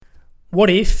What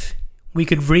if we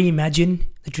could reimagine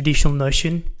the traditional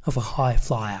notion of a high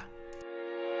flyer?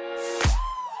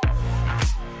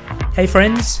 Hey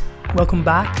friends, welcome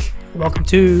back. Welcome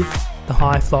to the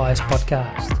High Flyers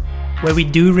podcast, where we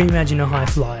do reimagine a high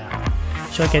flyer,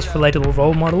 showcase relatable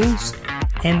role models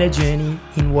and their journey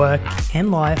in work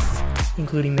and life,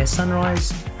 including their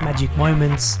sunrise, magic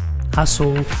moments,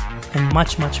 hustle, and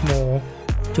much, much more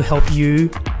to help you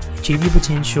achieve your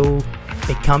potential,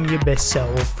 become your best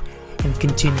self, and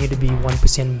continue to be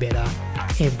 1%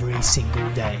 better every single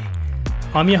day.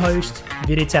 I'm your host,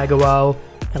 Vidit Agarwal,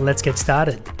 and let's get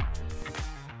started.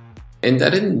 And I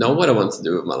didn't know what I wanted to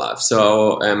do with my life.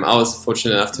 So I was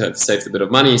fortunate enough to have saved a bit of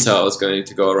money. So I was going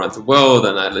to go around the world,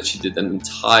 and I literally did an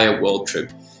entire world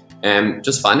trip and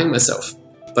just finding myself.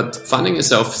 But finding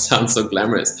yourself sounds so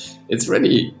glamorous. It's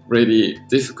really, really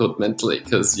difficult mentally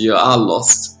because you are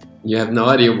lost. You have no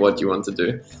idea what you want to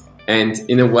do. And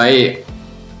in a way,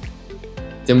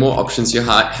 the more options you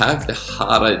have, the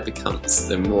harder it becomes.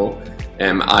 The more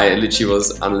I literally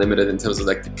was unlimited in terms of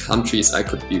like the countries I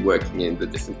could be working in, the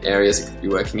different areas I could be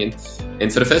working in.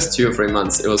 And for the first 2 or 3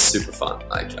 months, it was super fun.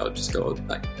 Like I would just go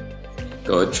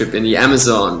a trip in the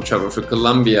Amazon, travel through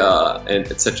Colombia,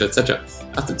 and etc. etc.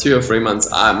 After 2 or 3 months,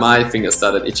 my fingers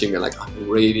started itching and like I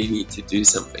really need to do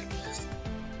something.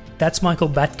 That's Michael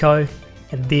Batko,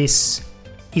 and this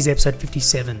is episode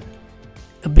 57.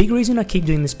 A big reason I keep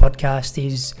doing this podcast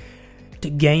is to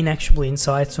gain actual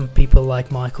insights from people like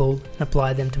Michael and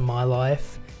apply them to my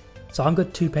life. So I've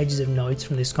got 2 pages of notes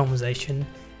from this conversation,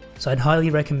 so I'd highly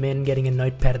recommend getting a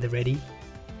notepad at the ready.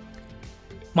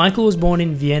 Michael was born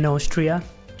in Vienna, Austria,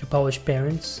 to Polish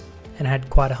parents and had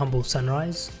quite a humble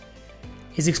sunrise.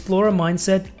 His explorer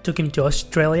mindset took him to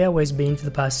Australia, where he's been for the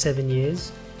past 7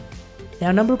 years. Now,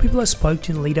 a number of people I spoke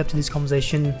to in the lead up to this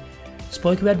conversation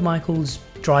spoke about Michael's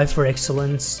drive for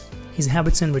excellence, his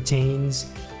habits and routines,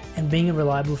 and being a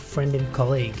reliable friend and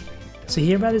colleague. So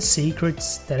hear about his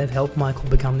secrets that have helped Michael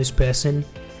become this person,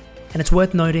 and it's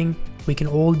worth noting we can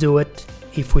all do it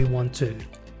if we want to.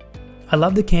 I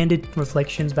love the candid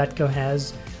reflections Batko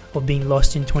has of being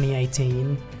lost in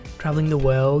 2018, traveling the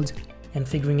world and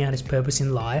figuring out his purpose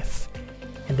in life,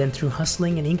 and then through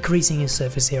hustling and increasing his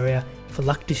surface area for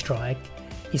luck to strike,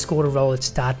 he scored a role at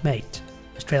startmate,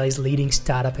 Australia's leading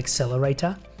startup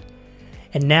accelerator,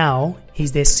 and now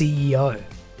he's their CEO.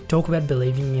 Talk about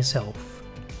believing in yourself.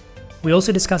 We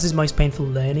also discuss his most painful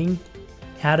learning.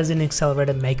 How does an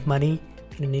accelerator make money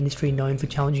in an industry known for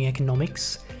challenging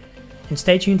economics? And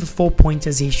stay tuned for 4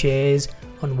 pointers he shares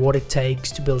on what it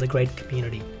takes to build a great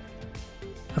community.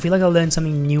 I feel like I learn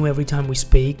something new every time we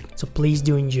speak, so please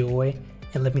do enjoy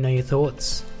and let me know your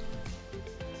thoughts.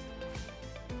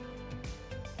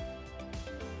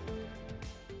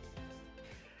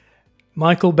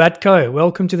 Michael Batko,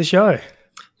 welcome to the show.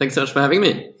 Thanks so much for having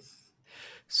me.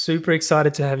 Super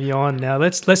excited to have you on. Now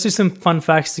let's do some fun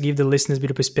facts to give the listeners a bit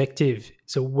of perspective.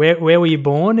 So where were you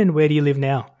born and where do you live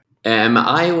now?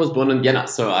 I was born in Vienna,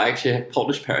 so I actually have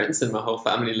Polish parents and my whole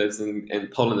family lives in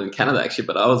Poland and Canada actually,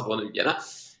 but I was born in Vienna.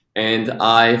 And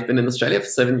I've been in Australia for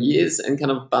 7 years and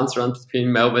kind of bounced around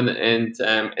between Melbourne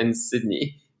and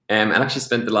Sydney. And actually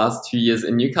spent the last 2 years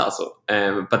in Newcastle.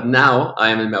 But now I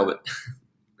am in Melbourne.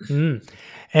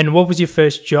 And what was your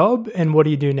first job and what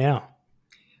do you do now?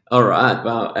 All right.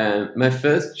 Well, my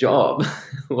first job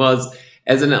was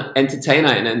as an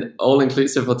entertainer in an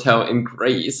all-inclusive hotel in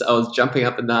Greece. I was jumping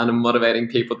up and down and motivating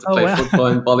people to play football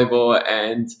and volleyball,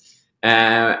 and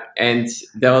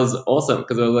that was awesome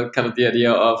because it was like kind of the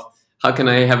idea of how can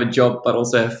I have a job but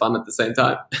also have fun at the same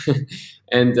time.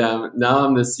 And now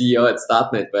I'm the CEO at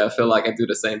startmate, where I feel like I do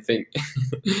the same thing,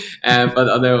 but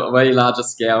on a way larger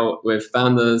scale with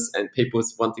founders and people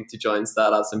wanting to join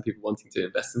startups and people wanting to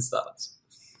invest in startups.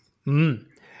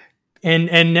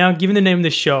 And now, given the name of the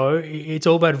show, it's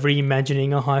all about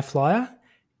reimagining a high flyer.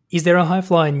 Is there a high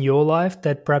flyer in your life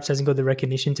that perhaps hasn't got the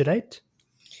recognition to date?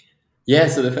 Yeah,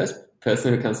 so the first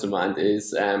person who comes to mind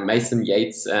is Mason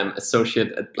Yates,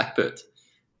 associate at Blackbird.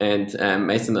 And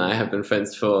Mason and I have been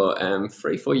friends for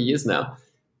 3-4 years now.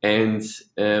 And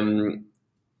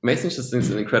Mason just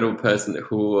is an incredible person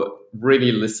who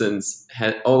really listens,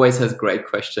 always has great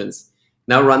questions.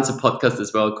 Now runs a podcast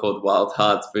as well called Wild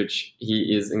Hearts, which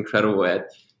he is incredible at.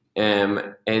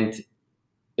 And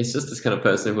it's just this kind of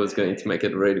person who is going to make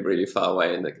it really, really far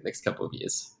away in the next couple of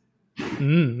years.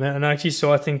 And I actually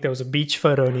saw, I think there was a beach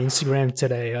photo on Instagram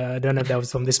today. I don't know if that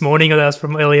was from this morning or that was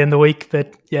from earlier in the week,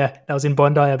 but yeah, that was in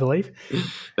Bondi, I believe.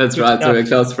 That's right. So we're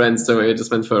close friends. So we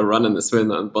just went for a run in the swim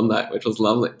on Bondi, which was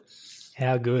lovely.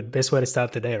 How good. Best way to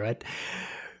start the day, right?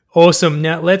 Awesome.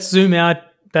 Now let's zoom out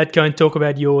Batko, and talk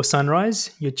about your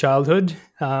sunrise, your childhood,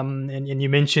 and you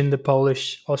mentioned the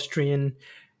Polish Austrian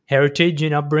heritage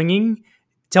and upbringing.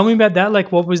 Tell me about that.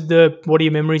 Like, what are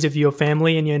your memories of your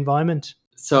family and your environment?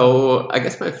 So I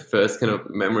guess my first kind of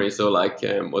memories, or like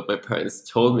what my parents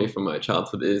told me from my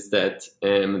childhood, is that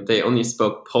they only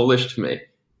spoke Polish to me.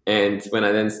 And when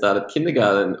I then started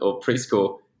kindergarten or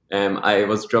preschool, I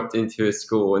was dropped into a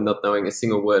school and not knowing a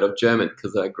single word of German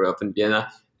because I grew up in Vienna,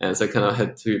 and so I kind of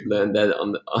had to learn that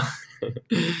on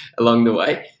along the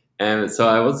way. So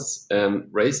I was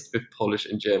raised with Polish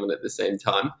and German at the same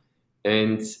time,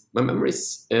 and my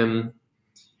memories.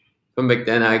 From back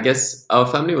then, I guess our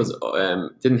family was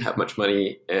didn't have much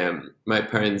money. My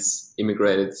parents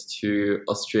immigrated to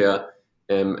Austria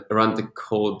around the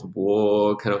Cold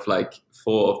War, kind of like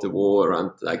fall of the war,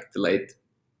 around like the late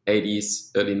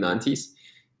 80s, early 90s,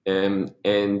 and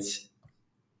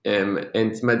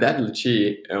my dad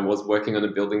literally was working on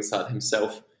a building site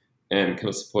himself and kind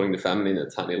of supporting the family in a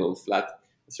tiny little flat.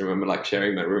 I remember like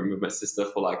sharing my room with my sister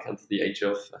for like until the age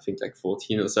of I think like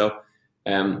 14 or so.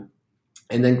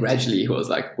 And then gradually he was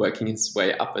like working his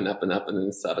way up and up and up, and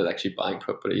then started actually buying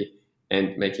property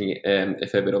and making a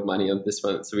fair bit of money on this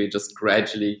one. So we just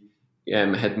gradually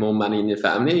had more money in the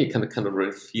family. You kind of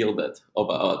really feel that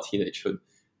over our teenagehood,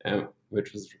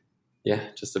 which was,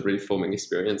 just a really forming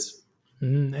experience.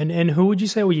 And who would you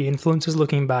say were your influences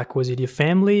looking back? Was it your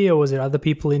family, or was it other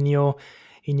people in your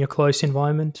close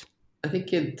environment? I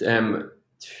think it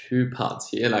two parts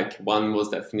here. Like one was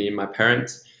definitely my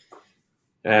parents.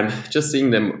 Just seeing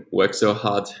them work so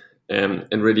hard and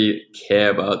really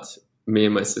care about me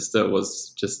and my sister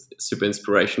was just super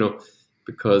inspirational,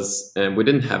 because we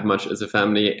didn't have much as a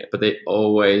family, but they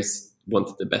always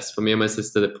wanted the best for me and my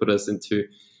sister. They put us into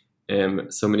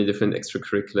so many different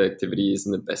extracurricular activities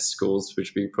in the best schools,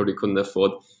 which we probably couldn't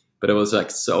afford. But it was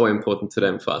like so important to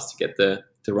them for us to get the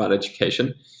right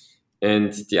education.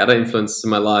 And the other influences in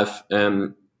my life,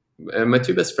 my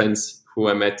two best friends who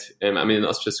I met, in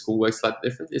Austria, school works slightly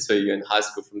differently. So you're in high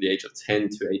school from the age of 10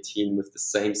 to 18 with the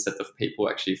same set of people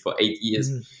actually for 8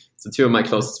 years. So two of my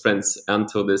closest friends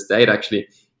until this date actually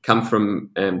come from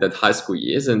that high school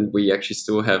years, and we actually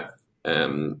still have,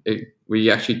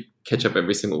 we actually catch up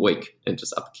every single week and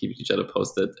just keep each other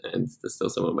posted, and they're still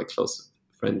some of my closest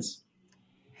friends.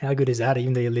 How good is that,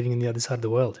 even though you're living on the other side of the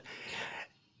world?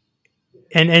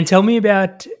 And tell me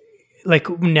about, like,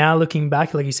 now looking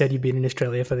back, like you said, you've been in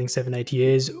Australia for I think 7-8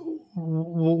 years.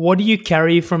 What do you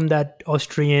carry from that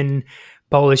Austrian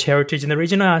Polish heritage? And the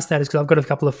reason I ask that is because I've got a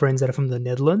couple of friends that are from the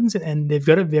Netherlands, and they've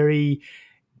got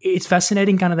it's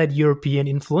fascinating kind of that European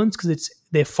influence, because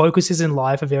their focuses in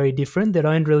life are very different. They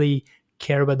don't really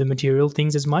care about the material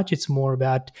things as much. It's more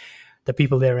about the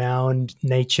people they're around,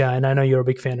 nature. And I know you're a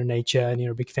big fan of nature, and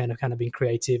you're a big fan of kind of being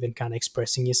creative and kind of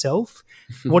expressing yourself.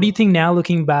 What do you think now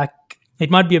looking back?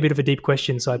 It might be a bit of a deep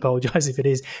question, so I apologize if it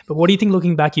is. But what do you think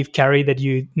looking back you've carried that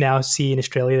you now see in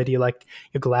Australia that you're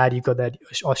glad you've got that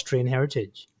Austrian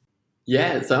heritage?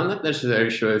 Yeah, so I'm not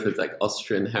necessarily sure if it's like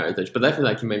Austrian heritage, but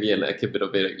definitely like maybe like a bit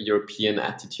of a European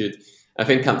attitude. I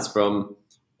think comes from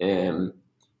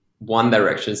one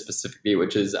direction specifically,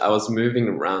 which is I was moving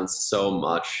around so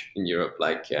much in Europe.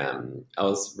 Like I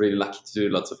was really lucky to do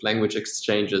lots of language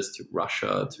exchanges to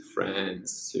Russia, to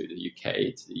France, to the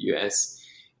UK, to the US.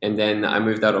 And then I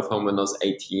moved out of home when I was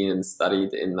 18 and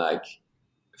studied in like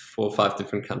 4 or 5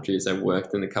 different countries. I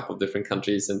worked in a couple of different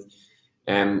countries.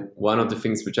 And one of the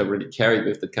things which I really carried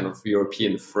with that kind of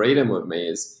European freedom with me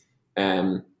is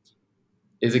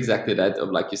exactly that, of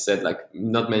like you said, like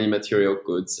not many material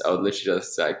goods. I would literally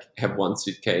just like have one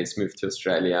suitcase, move to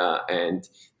Australia. And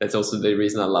that's also the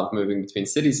reason I love moving between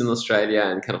cities in Australia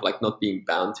and kind of like not being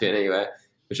bound to anywhere,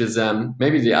 which is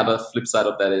maybe the other flip side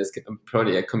of that is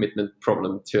probably a commitment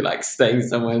problem to like staying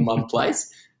somewhere in one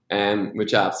place,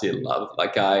 which I absolutely love.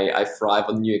 Like I thrive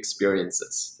on new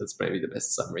experiences. That's maybe the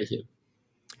best summary here.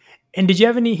 And did you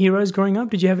have any heroes growing up?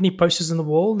 Did you have any posters on the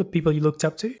wall, the people you looked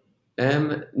up to?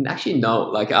 Actually, no.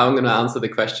 Like, I'm gonna answer the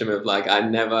question with like, I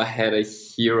never had a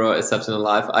hero as such in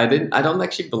life. I don't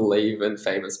actually believe in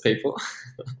famous people.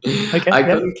 Okay, I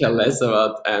couldn't care less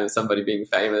about somebody being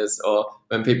famous or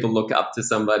when people look up to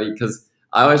somebody, because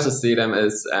I always just see them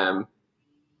as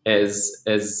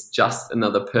just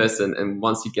another person. And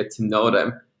once you get to know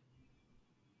them,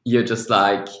 you're just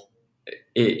like,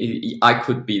 I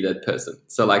could be that person.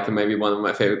 So like maybe one of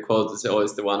my favorite quotes is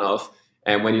always the one of,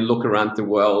 and when you look around the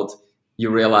world, you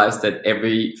realize that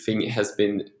everything has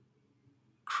been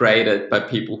created by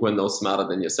people who are no smarter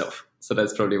than yourself. So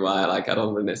that's probably why I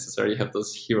don't really necessarily have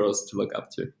those heroes to look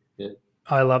up to. Yeah.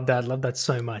 I love that. Love that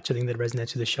so much. I think that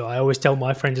resonates with the show. I always tell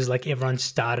my friends is like everyone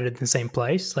started in the same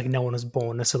place. Like no one was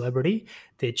born a celebrity.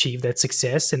 They achieved that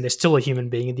success and they're still a human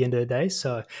being at the end of the day.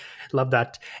 So love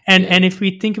that. Yeah. And if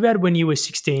we think about when you were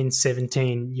 16,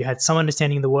 17, you had some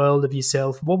understanding of the world of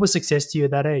yourself. What was success to you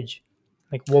at that age?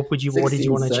 Like what did you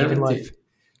 16, want to achieve in life? 17.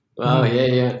 Wow, Mm. yeah,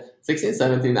 yeah. 16,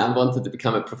 17, I wanted to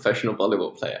become a professional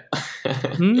volleyball player.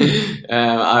 Mm.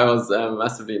 I was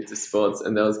massively into sports,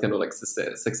 and that was kind of like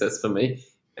success for me.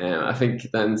 I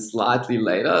think then slightly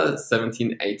later,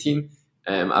 17, 18,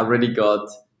 I really got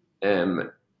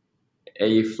um,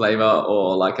 a flavor,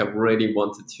 or like I really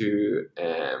wanted to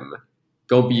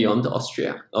go beyond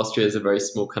Austria. Austria is a very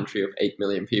small country of 8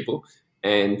 million people.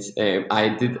 And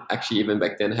I did actually even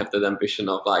back then have that ambition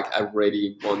of like, I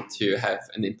really want to have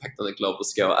an impact on a global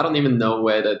scale. I don't even know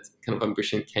where that kind of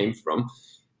ambition came from.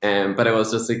 But it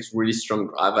was just a really strong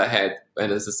drive I had when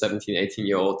as a 17,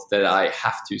 18-year-old that I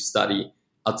have to study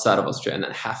outside of Austria and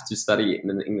I have to study in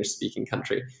an English speaking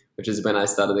country, which is when I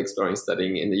started exploring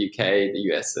studying in the UK,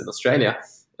 the US, and Australia.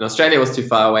 And Australia was too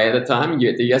far away at the time.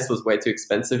 The US was way too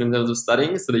expensive in terms of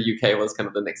studying. So the UK was kind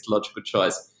of the next logical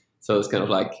choice. So it was kind of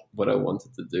like what I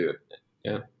wanted to do.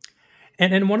 Yeah.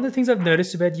 And one of the things I've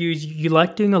noticed about you is you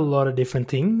like doing a lot of different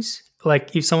things.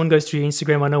 Like if someone goes through your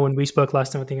Instagram, I know when we spoke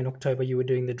last time, I think in October, you were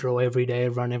doing the draw every day,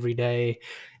 run every day.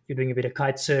 You're doing a bit of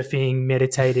kite surfing,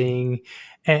 meditating.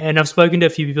 And I've spoken to a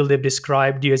few people, they've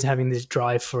described you as having this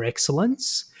drive for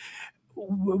excellence.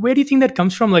 Where do you think that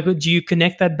comes from? Like, do you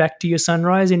connect that back to your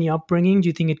sunrise and your upbringing? Do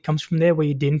you think it comes from there where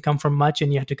you didn't come from much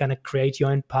and you had to kind of create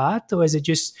your own path? Or is it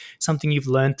just something you've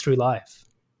learned through life?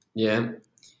 Yeah.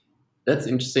 That's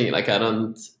interesting. Like I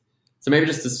don't. So maybe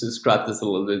just to describe this a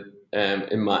little bit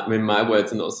in my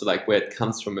words, and also like where it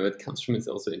comes from. Where it comes from is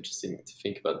also interesting to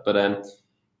think about. But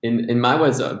in my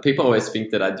words, people always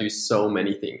think that I do so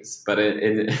many things, but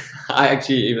I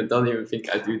actually even don't even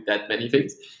think I do that many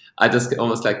things. I just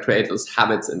almost like create those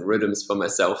habits and rhythms for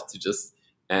myself to just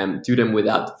do them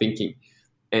without thinking.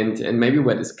 And maybe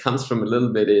where this comes from a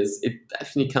little bit is it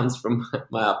definitely comes from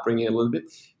my upbringing a little bit,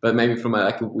 but maybe from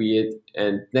like a weird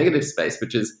and negative space,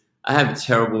 which is I have a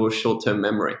terrible short-term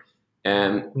memory.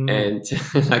 Mm.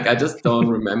 And like I just don't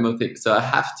remember things. So I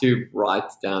have to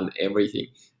write down everything.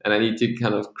 And I need to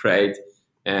kind of create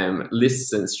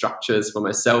lists and structures for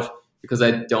myself because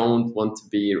I don't want to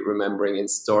be remembering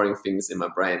and storing things in my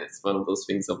brain. It's one of those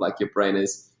things of like your brain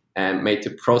is made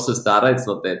to process data. It's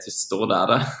not there to store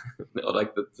data. Or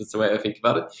like that's the way I think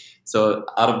about it. So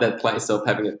out of that place of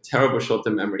having a terrible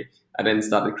short-term memory, I then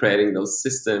started creating those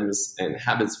systems and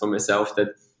habits for myself that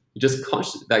you just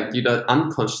like you don't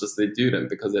unconsciously do them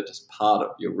because they're just part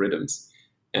of your rhythms.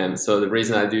 And so the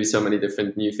reason I do so many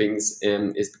different new things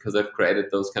is because I've created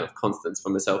those kind of constants for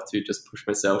myself to just push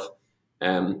myself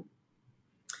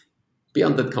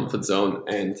beyond that comfort zone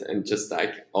and just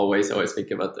like always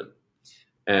think about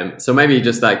them. So maybe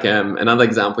just like another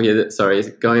example here. Sorry,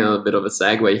 going on a bit of a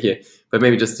segue here, but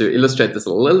maybe just to illustrate this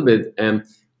a little bit.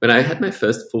 When I had my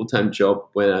first full-time job,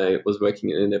 when I was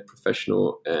working in a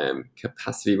professional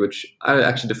capacity, which I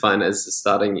actually define as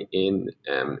starting in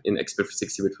Expert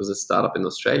 360, which was a startup in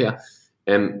Australia,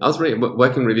 I was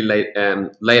working really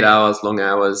late hours, long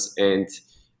hours, and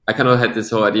I kind of had this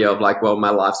whole idea of like, well, my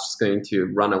life's just going to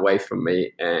run away from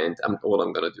me, and all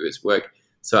I'm going to do is work.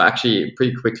 So actually,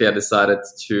 pretty quickly, I decided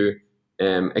to,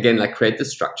 again, like create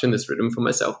this structure and this rhythm for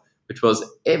myself, which was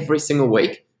every single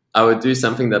week, I would do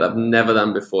something that I've never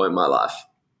done before in my life.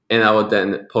 And I would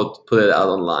then put it out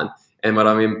online. And what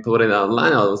I mean, putting it out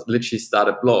online, I was literally start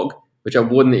a blog, which I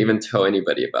wouldn't even tell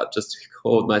anybody about, just to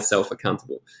hold myself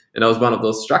accountable. And that was one of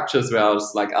those structures where I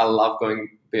was like, I love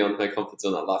going beyond my comfort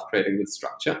zone. I love creating this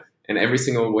structure. And every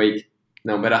single week,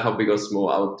 no matter how big or small,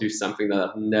 I would do something that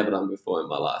I've never done before in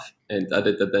my life. And I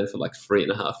did that then for like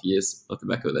 3.5 years off the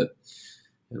back of that.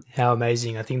 Yeah. How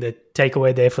amazing. I think the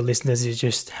takeaway there for listeners is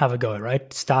just have a go,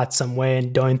 right? Start somewhere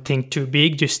and don't think too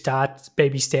big. Just start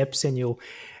baby steps and you'll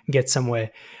get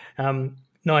somewhere.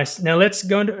 Nice. Now let's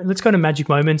go into magic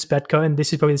moments, Batko. And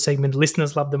this is probably the segment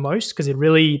listeners love the most because it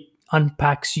really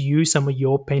unpacks you, some of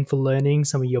your painful learning,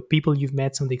 some of your people you've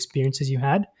met, some of the experiences you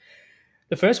had.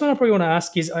 The first one I probably want to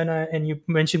ask is, and you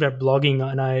mentioned about blogging,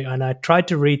 and I tried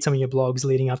to read some of your blogs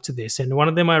leading up to this, and one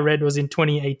of them I read was in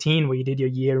 2018 where you did your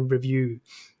year in review,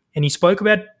 and you spoke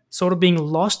about sort of being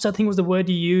lost. I think was the word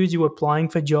you used. You were applying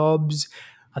for jobs.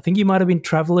 I think you might have been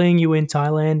traveling. You were in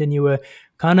Thailand, and you were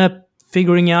kind of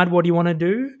figuring out what you want to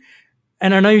do.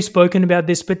 And I know you've spoken about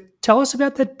this, but tell us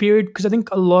about that period because I think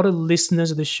a lot of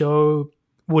listeners of the show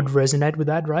would resonate with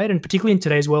that, right? And particularly in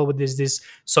today's world where there's this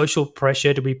social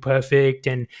pressure to be perfect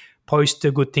and post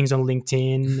the good things on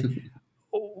LinkedIn.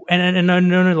 and I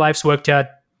know life's worked out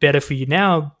better for you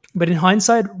now. But in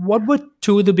hindsight, what were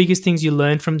two of the biggest things you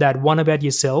learned from that? One about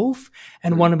yourself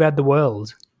and one about the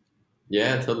world.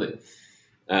 Yeah, totally.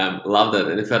 Love that.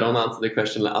 And if I don't answer the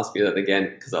question, ask me that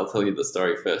again, because I'll tell you the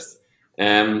story first.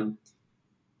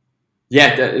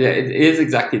 It is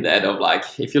exactly that of like,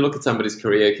 if you look at somebody's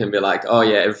career, it can be like, oh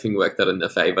yeah, everything worked out in their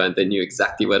favor and they knew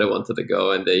exactly where they wanted to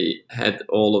go and they had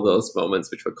all of those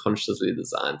moments which were consciously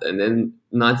designed. And then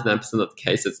 99% of the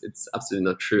cases, it's absolutely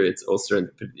not true. It's all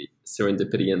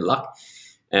serendipity and luck.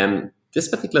 This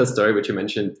particular story, which you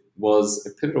mentioned, was a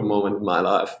pivotal moment in my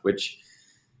life, which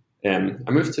I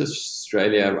moved to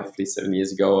Australia roughly 7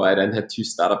 years ago. I then had 2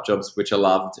 startup jobs, which I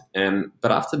loved.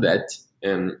 But after that,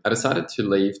 I decided to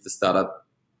leave the startup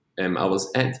I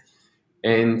was at,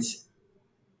 and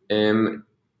I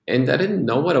didn't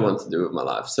know what I wanted to do with my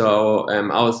life. So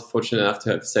I was fortunate enough to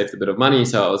have saved a bit of money.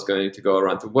 So I was going to go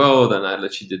around the world, and I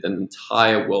literally did an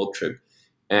entire world trip,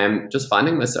 just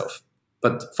finding myself.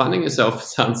 But finding yourself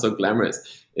sounds so glamorous.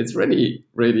 It's really,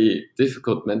 really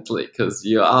difficult mentally because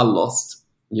you are lost.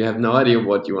 You have no idea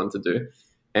what you want to do,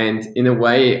 and in a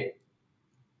way,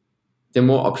 the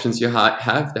more options you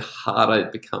have, the harder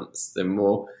it becomes. The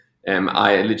more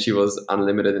I literally was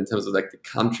unlimited in terms of like the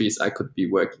countries I could be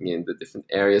working in, the different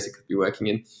areas I could be working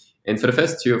in. And for the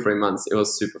first 2 or 3 months, it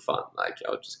was super fun. Like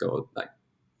I would just go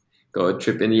a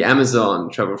trip in the Amazon,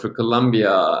 travel through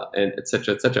Colombia, and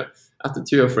etc. etc. After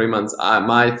 2 or 3 months,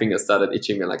 my fingers started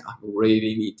itching. Me like I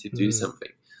really need to do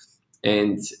something,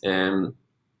 and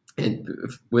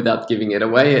without giving it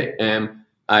away.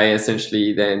 I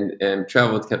essentially then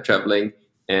kept traveling,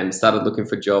 and started looking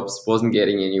for jobs, wasn't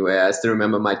getting anywhere. I still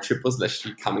remember my trip was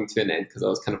literally coming to an end because I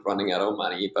was kind of running out of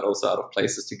money, but also out of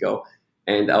places to go.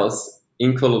 And I was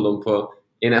in Kuala Lumpur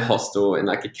in a hostel, in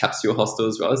like a capsule hostel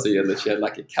as well. So you literally had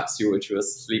like a capsule which you were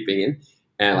sleeping in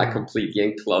and like completely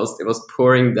enclosed. It was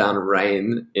pouring down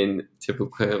rain in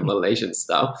typical Malaysian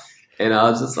style. And I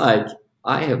was just like,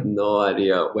 I have no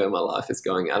idea where my life is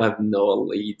going. I have no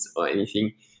leads or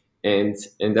anything. And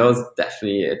that was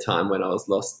definitely a time when I was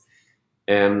lost.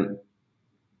 And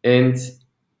to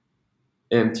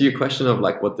your question of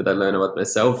like, what did I learn about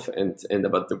myself and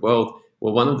about the world?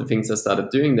 Well, one of the things I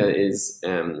started doing then is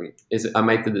I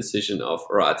made the decision of,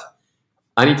 all right,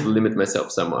 I need to limit myself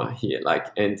somewhere here. Like,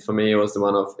 and for me, it was the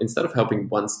one of, instead of helping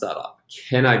one startup,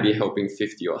 can I be helping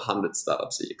 50 or 100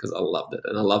 startups a year? Because I loved it.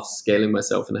 And I love scaling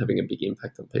myself and having a big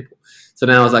impact on people. So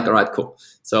then I was like, all right, cool.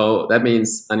 So that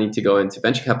means I need to go into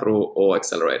venture capital or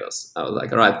accelerators. I was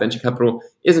like, all right, venture capital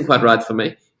isn't quite right for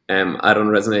me. I don't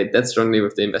resonate that strongly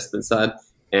with the investment side.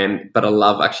 But I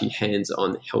love actually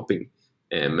hands-on helping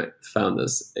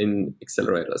founders in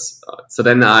accelerators. So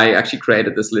then I actually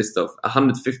created this list of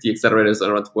 150 accelerators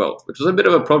around the world, which was a bit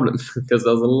of a problem because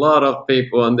there was a lot of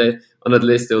people on that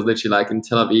list. It was literally like in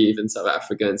Tel Aviv, in South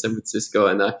Africa, in San Francisco,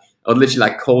 and I would literally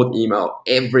like cold email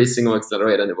every single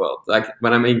accelerator in the world. Like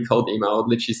when I mean cold email, I would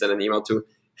literally send an email to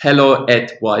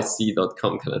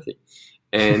hello@yc.com kind of thing.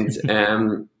 And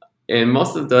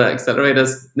most of the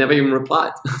accelerators never even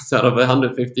replied. So out of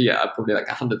 150, probably like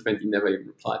 120 never even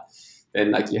replied.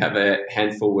 Then like you have a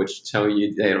handful which tell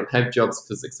you they don't have jobs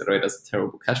because accelerators are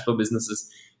terrible cash flow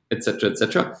businesses, etc.,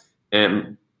 etc.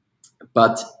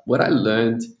 But what I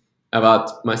learned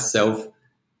about myself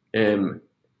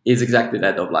is exactly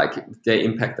that of like the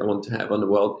impact I want to have on the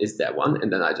world is that one.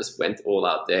 And then I just went all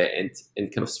out there and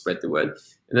kind of spread the word.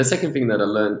 And the second thing that I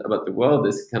learned about the world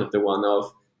is kind of the one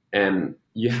of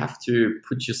you have to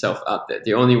put yourself out there.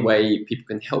 The only way people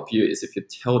can help you is if you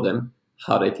tell them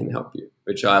how they can help you,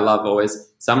 which I love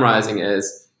always summarizing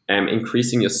as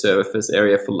increasing your surface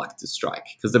area for luck to strike.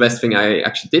 Because the best thing I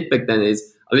actually did back then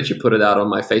is I literally put it out on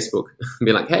my Facebook and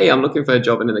be like, hey, I'm looking for a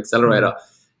job in an accelerator.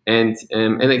 And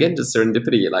again, just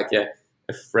serendipity, like a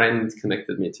friend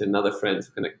connected me to another friend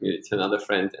who connected me to another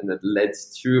friend. And that led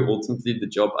to ultimately the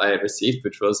job I received,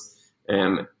 which was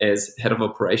as head of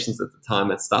operations at the time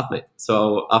at StartMate.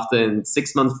 So after a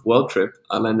 6-month world trip,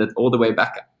 I landed all the way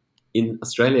back in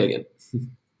Australia again.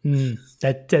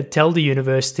 That tell the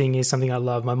universe thing is something I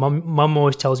love. My mom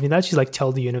always tells me that. She's like,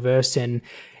 tell the universe, and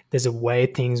there's a way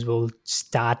things will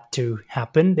start to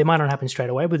happen. They might not happen straight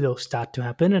away, but they'll start to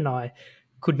happen. And I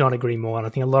could not agree more. And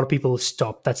I think a lot of people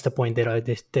stop. That's the point. They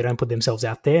don't put themselves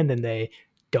out there, and then they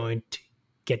don't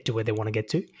get to where they want to get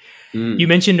to. You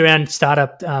mentioned around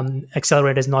startup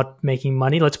accelerators not making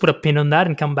money. Let's put a pin on that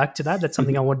and come back to that. That's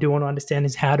something I do want to understand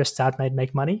is how does StartMate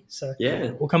make money? So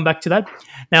yeah, we'll come back to that.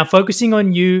 Now, focusing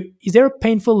on you, is there a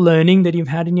painful learning that you've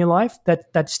had in your life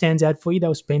that stands out for you that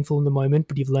was painful in the moment,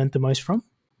 but you've learned the most from?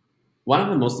 One of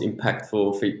the most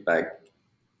impactful feedback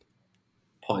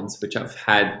points which I've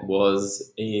had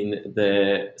was in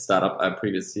the startup I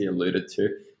previously alluded to,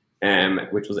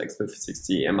 which was Expert for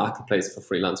 60, a marketplace for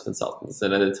freelance consultants.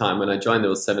 And at the time when I joined, there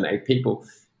was 7-8 people,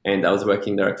 and I was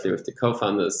working directly with the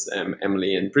co-founders,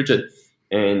 Emily and Bridget.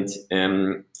 And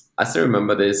I still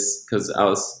remember this because I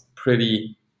was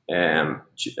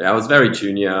I was very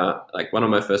junior, like one of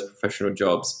my first professional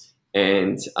jobs.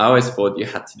 And I always thought you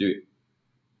had to do,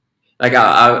 like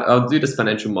I'll do this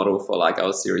financial model for like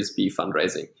our Series B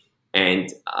fundraising. And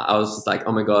I was just like,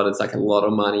 oh my God, it's like a lot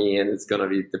of money and it's going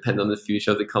to depend on the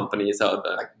future of the company. So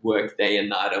I'd like work day and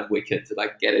night on Wicked to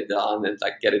like get it done and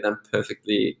like get it done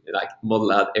perfectly, like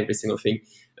model out every single thing.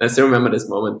 And I still remember this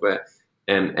moment where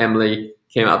Emily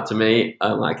came up to me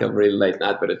on like a really late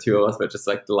night, but the two of us were just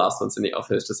like the last ones in the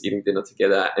office, just eating dinner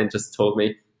together, and just told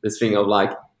me this thing of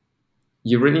like,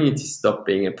 you really need to stop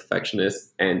being a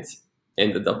perfectionist and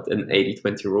adopt an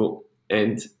 80-20 rule.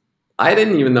 And I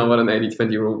didn't even know what an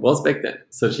 80-20 rule was back then.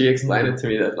 So she explained it to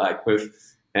me that like with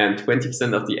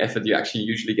 20% of the effort, you actually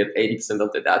usually get 80%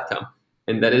 of the outcome.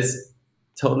 And that is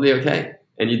totally okay.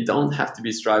 And you don't have to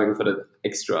be striving for the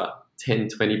extra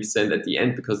 10-20% at the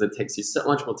end, because it takes you so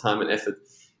much more time and effort.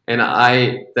 And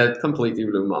that completely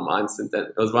blew my mind. And that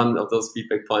it was one of those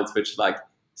feedback points which like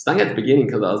stung at the beginning,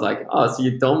 because I was like, oh, so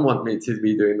you don't want me to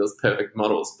be doing those perfect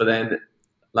models. But then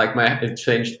like it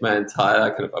changed my entire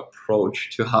kind of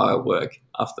approach to how I work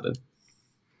after that.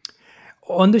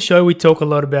 On the show, we talk a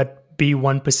lot about be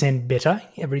 1% better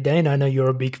every day. And I know you're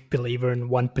a big believer in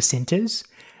 1%ers.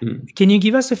 Can you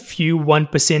give us a few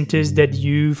 1%ers that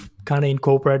you've kind of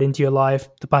incorporated into your life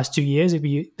the past 2 years?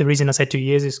 The reason I say 2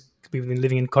 years is we've been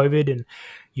living in COVID and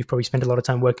you've probably spent a lot of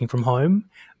time working from home.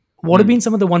 What have been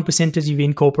some of the 1%ers you've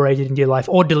incorporated into your life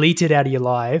or deleted out of your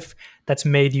life that's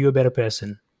made you a better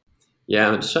person? Yeah,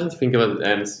 I'm just trying to think about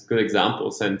good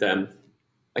examples, and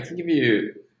I can give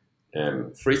you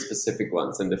 3 specific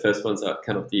ones. And the first ones are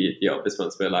kind of the obvious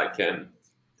ones, where like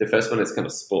the first one is kind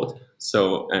of sport.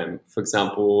 So, for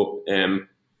example,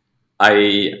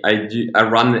 I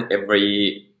run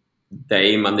every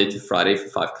day, Monday to Friday, for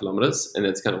 5 kilometers, and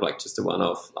it's kind of like just a one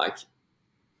of like,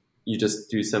 you just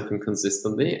do something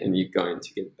consistently and you're going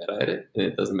to get better at it, and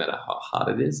it doesn't matter how hard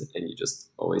it is, and you just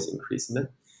always increase in it.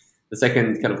 The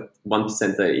second kind of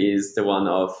 1%er is the one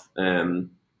of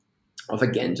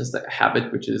again, just a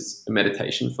habit, which is a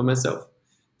meditation for myself.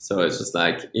 So it's just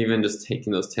like, even just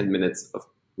taking those 10 minutes of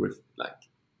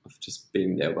just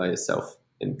being there by yourself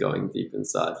and going deep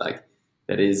inside, like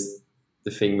that is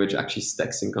the thing which actually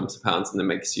stacks in compounds and that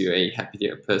makes you a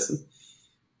happier person.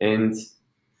 And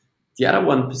the other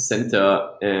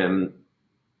 1%er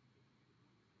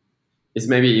is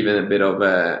maybe even a bit of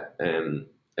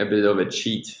a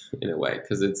cheat in a way,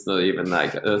 because it's not even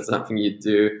like something you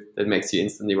do that makes you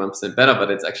instantly 1% better, but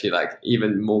it's actually like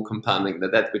even more compounding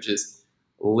than that, which is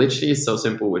literally so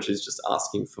simple, which is just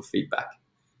asking for feedback.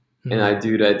 And I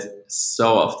do that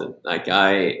so often. Like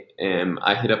I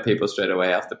hit up people straight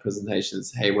away after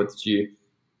presentations. Hey, what did you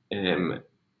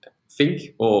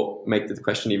think? Or make the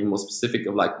question even more specific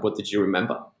of like, what did you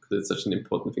remember? Because it's such an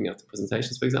important thing after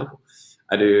presentations, for example.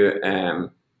 I do.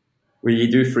 We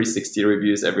do 360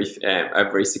 reviews every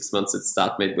 6 months at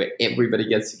StartMate, where everybody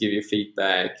gets to give you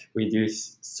feedback. We do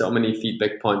so many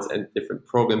feedback points and different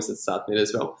programs at StartMate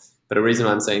as well. But the reason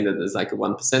I'm saying that there's like a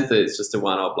 1%, is just a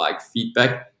one of like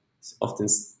feedback often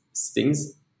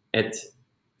stings at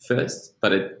first,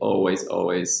 but it always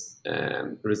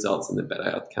results in a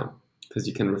better outcome, because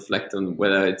you can reflect on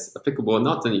whether it's applicable or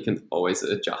not, and you can always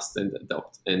adjust and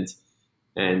adopt. And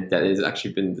that has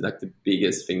actually been like the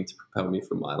biggest thing to propel me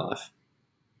through my life.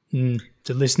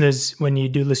 So listeners, when you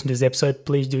do listen to this episode,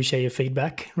 please do share your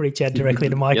feedback. Reach out directly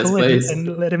to Michael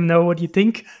and let him know what you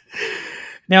think.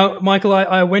 Now, Michael,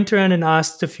 I went around and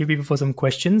asked a few people for some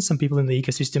questions, some people in the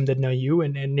ecosystem that know you,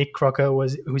 and Nick Crocker,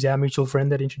 who's our mutual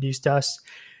friend that introduced us.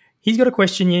 He's got a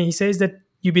question here. He says that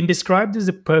you've been described as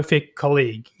a perfect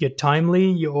colleague. You're timely,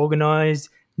 you're organized,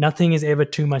 nothing is ever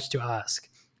too much to ask.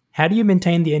 How do you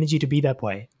maintain the energy to be that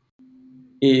way?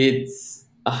 It's,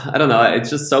 I don't know, it's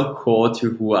just so core to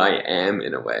who I am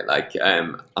in a way. Like,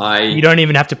 you don't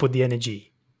even have to put the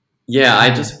energy. Yeah,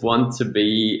 I just want to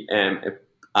be,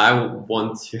 I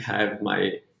want to have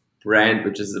my brand,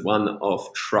 which is one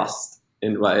of trust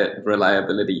and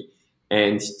reliability,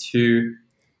 and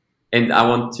I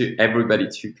want everybody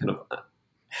to kind of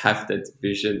have that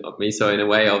vision of me. So in a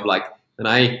way of like, when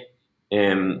I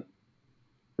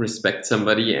respect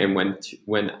somebody and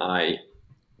when I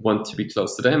want to be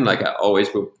close to them, like I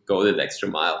always will go that extra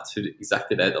mile to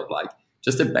exactly that of like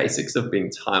just the basics of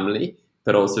being timely,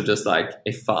 but also just like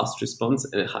a fast response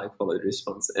and a high quality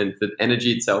response. And the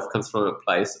energy itself comes from a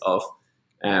place of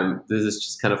This is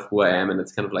just kind of who I am, and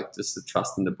it's kind of like just the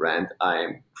trust in the brand I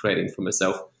am creating for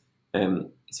myself.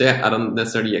 So yeah, I don't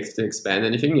necessarily expect to expand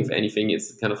anything. If anything,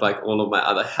 it's kind of like all of my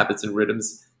other habits and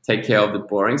rhythms take care of the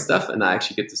boring stuff, and I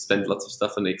actually get to spend lots of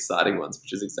stuff on the exciting ones,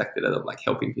 which is exactly that, of like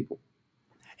helping people.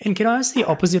 And can I ask the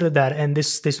opposite of that? And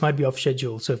this might be off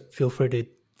schedule, so feel free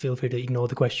to ignore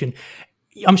the question.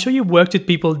 I'm sure you worked with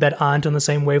people that aren't on the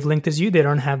same wavelength as you. They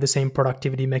don't have the same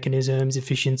productivity mechanisms,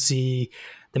 efficiency.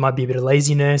 There might be a bit of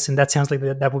laziness, and that sounds like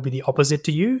that would be the opposite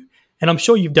to you. And I'm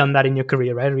sure you've done that in your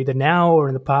career, right? Either now or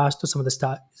in the past, or some of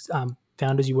the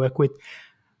founders you work with.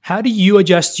 How do you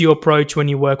adjust your approach when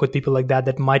you work with people like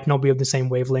that might not be of the same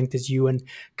wavelength as you and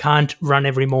can't run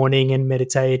every morning and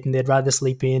meditate, and they'd rather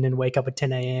sleep in and wake up at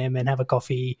 10 a.m. and have a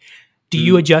coffee? Do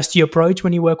you adjust your approach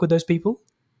when you work with those people?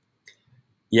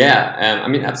 Yeah, I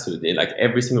mean, absolutely. Like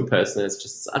every single person has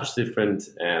just such different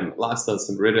lifestyles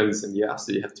and rhythms, and you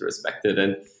absolutely have to respect it.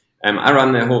 And I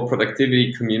run a whole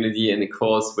productivity community in the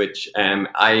course, which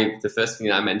the first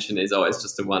thing I mention is always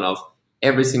just the one of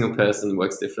every single person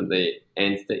works differently,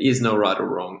 and there is no right or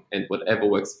wrong, and whatever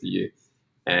works for you,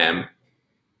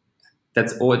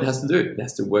 that's all it has to do. It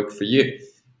has to work for you.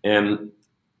 To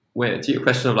your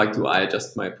question of like, do I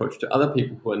adjust my approach to other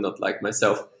people who are not like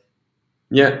myself?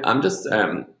 Yeah, I'm just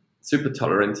super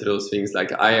tolerant to those things.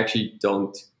 Like I actually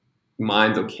don't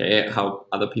mind or care how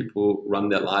other people run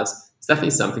their lives. It's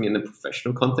definitely something in the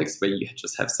professional context where you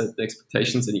just have certain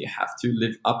expectations and you have to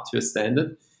live up to a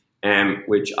standard,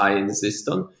 which I insist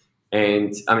on.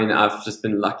 And I mean, I've just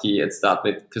been lucky at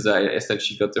StartMate because I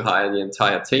essentially got to hire the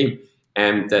entire team,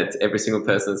 and that every single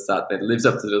person at StartMate lives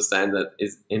up to those standards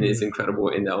is incredible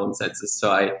in their own senses.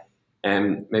 So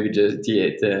maybe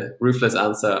the ruthless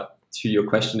answer to your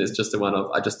question is just the one of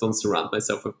I just don't surround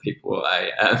myself with people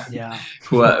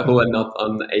who are not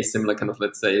on a similar kind of,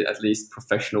 let's say, at least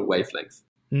professional wavelength.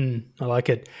 I like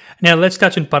it. Now let's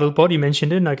touch on Paddlepod. You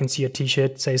mentioned it, and I can see a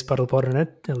T-shirt says Paddlepod on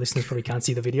it. The listeners probably can't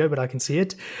see the video, but I can see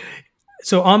it.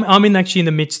 So I'm actually in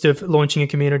the midst of launching a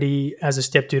community as a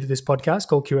step 2 to this podcast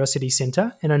called Curiosity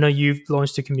Center, and I know you've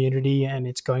launched a community and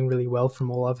it's going really well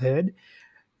from all I've heard.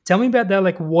 Tell me about that.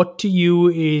 Like, what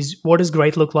does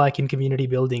great look like in community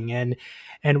building, and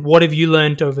what have you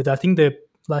learned over I think the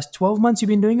last 12 months you've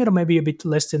been doing it, or maybe a bit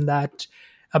less than that,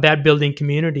 about building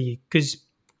community? Because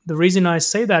the reason I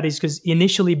say that is because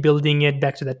initially building it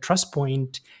back to that trust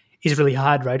point is really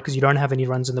hard, right? Because you don't have any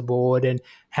runs on the board, and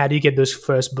how do you get those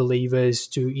first believers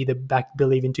to either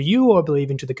believe into you or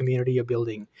believe into the community you're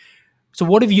building? So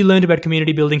what have you learned about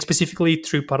community building specifically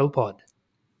through Paddlepod?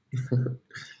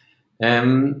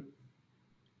 The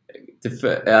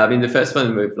first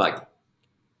one with like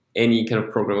any kind of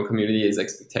program or community is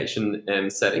expectation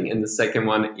setting, and the second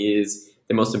one is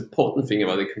the most important thing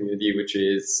about the community, which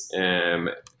is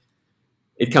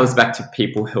it comes back to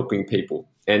people helping people.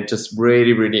 And just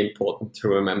really, really important to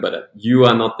remember that you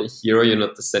are not the hero, you're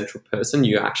not the central person.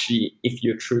 You actually, if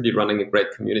you're truly running a great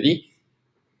community,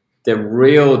 the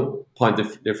real point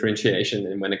of differentiation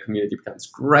and when a community becomes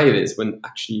great is when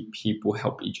actually people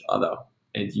help each other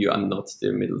and you are not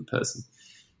the middle person.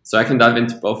 So I can dive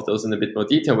into both of those in a bit more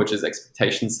detail, which is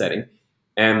expectation setting.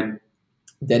 And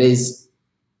that is,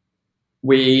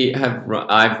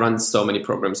 I've run so many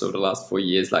programs over the last 4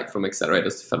 years, like from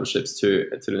accelerators to fellowships to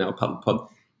the now Paddlepod,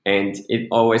 and it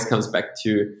always comes back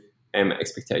to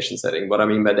expectation setting. What I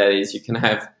mean by that is you can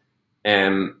have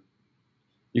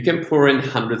you can pour in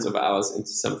hundreds of hours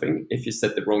into something. If you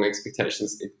set the wrong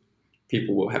expectations,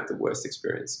 people will have the worst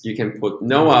experience. You can put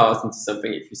no hours into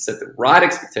something. If you set the right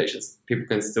expectations, people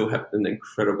can still have an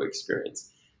incredible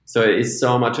experience. So it is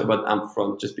so much about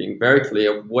upfront, just being very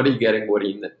clear of what are you getting, what are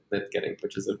you not getting,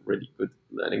 which is a really good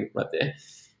learning right there.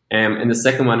 And the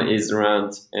second one is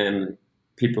around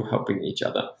people helping each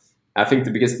other. I think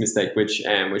the biggest mistake which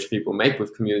people make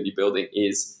with community building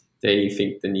is they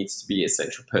think there needs to be a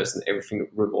central person. Everything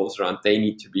revolves around they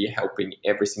need to be helping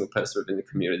every single person within the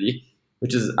community,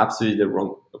 which is absolutely the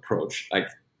wrong approach. Like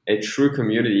a true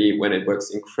community, when it works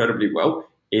incredibly well,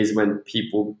 is when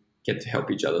people get to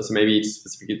help each other. So maybe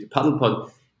specifically to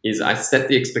Paddlepod is I set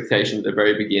the expectation at the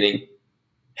very beginning.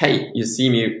 Hey, you see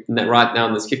me right now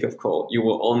in this kickoff call. You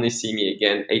will only see me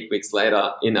again 8 weeks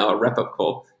later in our wrap-up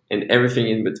call. And everything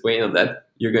in between of that,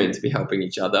 you're going to be helping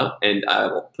each other. And I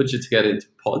will put you together into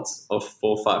pods of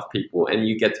 4 or 5 people. And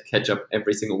you get to catch up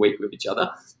every single week with each other.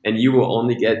 And you will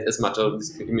only get as much of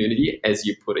this community as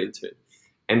you put into it.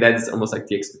 And that is almost like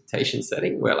the expectation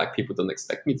setting where like people don't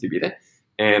expect me to be there.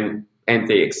 And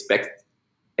they expect,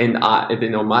 and they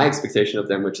know my expectation of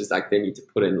them, which is like they need to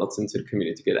put in lots into the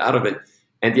community to get out of it.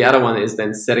 And the other one is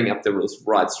then setting up those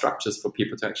right structures for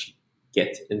people to actually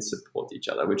get and support each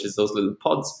other, which is those little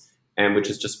pods, and which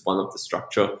is just one of the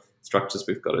structures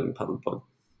we've got in Paddle Pod.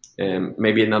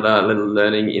 Maybe another little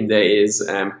learning in there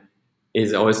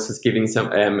is always just giving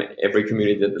some every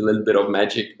community a little bit of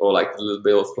magic, or like a little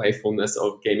bit of playfulness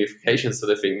of gamification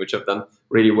sort of thing, which I've done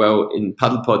really well in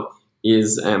Paddle Pod.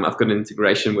 Is I've got an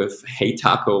integration with Hey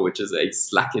Taco, which is a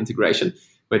Slack integration,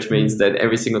 which means that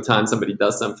every single time somebody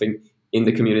does something in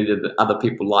the community that other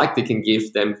people like, they can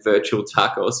give them virtual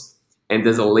tacos. And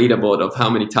there's a leaderboard of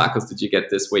how many tacos did you get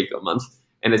this week or month.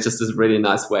 And it's just this really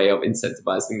nice way of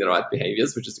incentivizing the right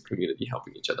behaviors, which is the community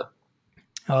helping each other.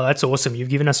 Oh, that's awesome. You've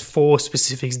given us 4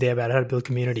 specifics there about how to build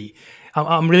community.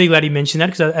 I'm really glad you mentioned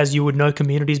that, because as you would know,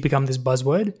 community's become this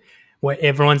buzzword where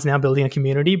everyone's now building a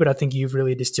community, but I think you've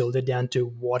really distilled it down to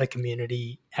what a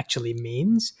community actually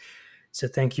means. So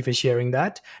thank you for sharing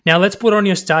that. Now let's put on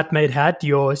your StartMate hat,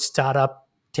 your startup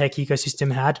tech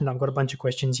ecosystem hat, and I've got a bunch of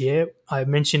questions here. I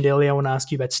mentioned earlier I want to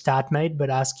ask you about StartMate, but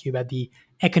ask you about the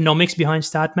economics behind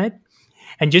StartMate.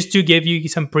 And just to give you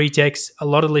some pretext, a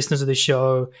lot of listeners of the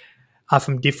show are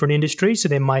from different industries, so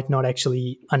they might not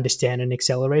actually understand an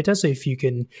accelerator. So if you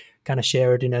can kind of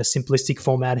share it in a simplistic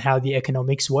format, how the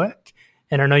economics work.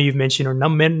 And I know you've mentioned on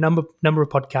a number of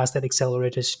podcasts that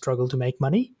accelerators struggle to make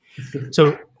money.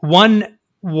 So one,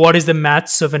 what is the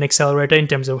maths of an accelerator in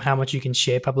terms of how much you can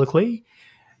share publicly?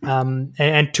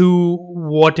 And 2,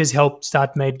 what has helped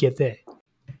StartMate get there?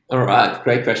 All right,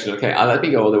 great question. Okay, let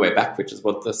me go all the way back, which is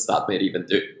what does StartMate even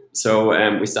do? So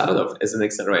we started off as an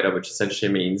accelerator, which essentially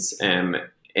means, and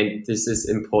this is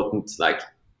important, like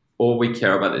all we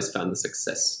care about is founder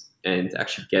success and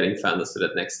actually getting founders to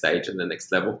that next stage and the next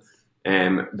level,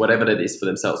 whatever that is for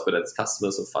themselves, whether it's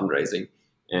customers or fundraising,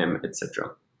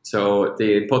 etc. So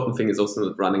the important thing is also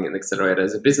not running an accelerator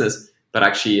as a business, but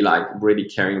actually like really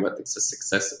caring about the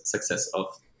success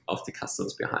of the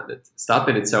customers behind it.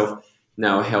 StartMate itself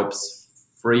now helps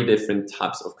 3 different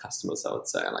types of customers, I would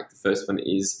say. Like the first one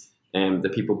is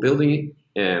the people building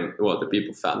it, the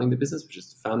people founding the business, which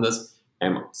is the founders.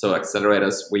 So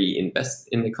accelerators, we invest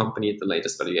in the company at the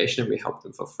latest valuation, and we help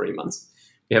them for 3 months.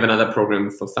 We have another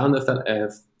program for founder,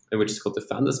 which is called the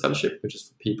Founders Fellowship, which is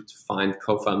for people to find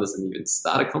co-founders and even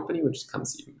start a company, which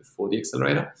comes even before the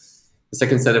accelerator. The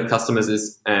second set of customers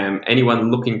is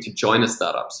anyone looking to join a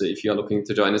startup. So if you're looking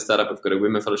to join a startup, we've got a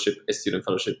women fellowship, a student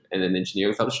fellowship, and an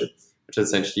engineering fellowship, which are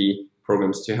essentially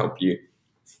programs to help you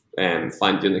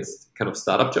find your next kind of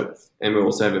startup job. And we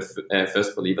also have a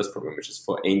First Believers program, which is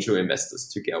for angel investors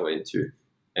to go into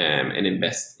and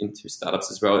invest into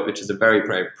startups as well, which is a very,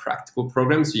 very practical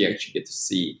program. So you actually get to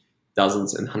see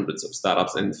dozens and hundreds of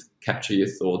startups and capture your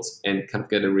thoughts and kind of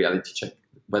get a reality check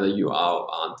whether you are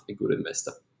or aren't a good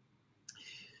investor.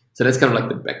 So that's kind of like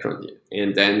the background here.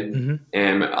 And then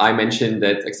I mentioned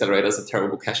that accelerators are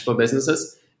terrible cash flow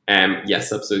businesses.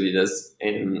 Yes, absolutely.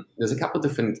 There's a couple of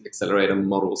different accelerator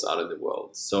models out in the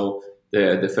world. So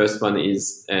the first one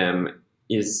is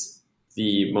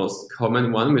the most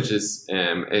common one, which is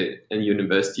a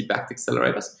university-backed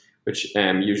accelerators, which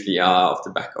usually are off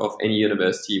the back of any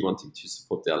university wanting to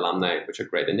support their alumni, which are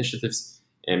great initiatives,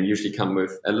 and usually come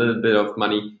with a little bit of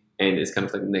money. And it's kind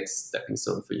of like the next stepping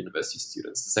stone for university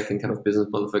students. The second kind of business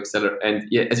model for accelerator, and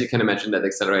yeah, as you can imagine, that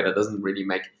accelerator doesn't really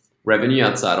make revenue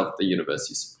outside of the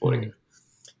university supporting it.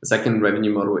 The second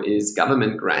revenue model is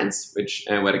government grants, which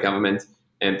where the government,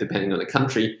 depending on the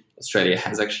country, Australia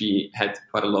has actually had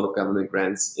quite a lot of government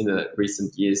grants in the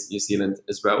recent years, New Zealand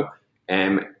as well,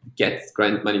 get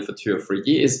grant money for 2 or 3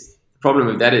 years. The problem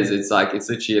with that is it's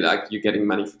literally like you're getting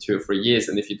money for 2 or 3 years,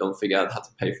 and if you don't figure out how to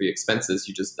pay for your expenses,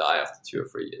 you just die after 2 or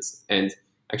 3 years. And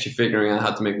actually figuring out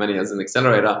how to make money as an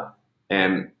accelerator,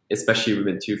 especially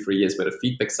within 2-3 years where the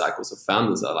feedback cycles of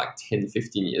founders are like 10-15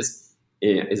 years,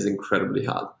 is incredibly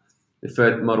hard. The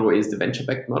third model is the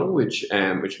venture-backed model, which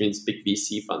means big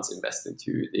VC funds invest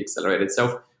into the accelerator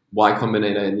itself. Y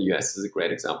Combinator in the US is a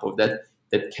great example of that.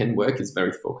 That can work. It's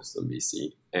very focused on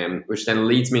VC, which then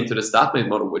leads me into the StartMate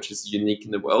model, which is unique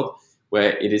in the world,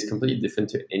 where it is completely different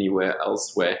to anywhere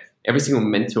else, where every single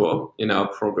mentor in our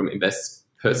program invests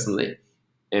personally.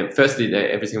 And firstly,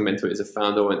 every single mentor is a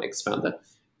founder or an ex-founder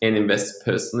and invests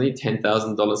personally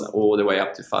 $10,000 all the way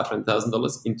up to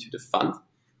 $500,000 into the fund,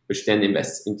 which then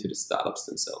invests into the startups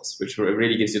themselves, which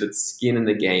really gives you that skin in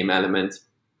the game element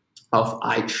of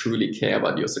I truly care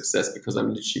about your success because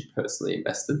I'm literally personally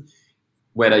invested.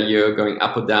 Whether you're going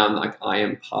up or down, like I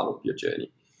am part of your journey.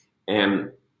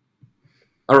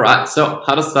 All right, so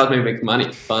how does StartMate make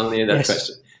money? Finally, that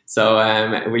question.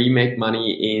 So we make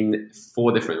money in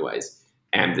 4 different ways.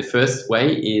 The first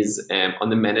way is on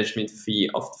the management fee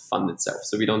of the fund itself.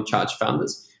 So we don't charge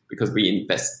founders. because we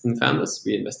invest in founders.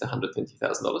 We invest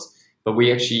 $120,000. But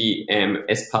we actually,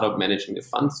 as part of managing the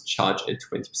funds, charge a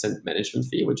 20% management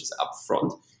fee, which is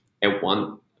upfront, a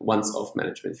once-off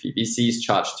management fee. VCs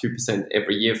charge 2%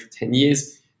 every year for 10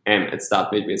 years. At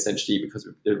StartMate, we essentially, because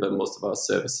we deliver most of our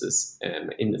services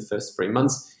in the first 3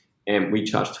 months, we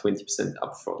charge 20%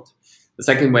 upfront. The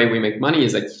second way we make money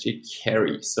is actually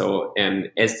carry. So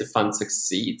as the fund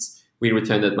succeeds, we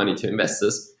return that money to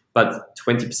investors, but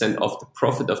 20% of the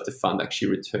profit of the fund actually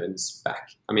returns back.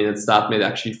 I mean, at StartMate,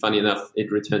 actually, funny enough,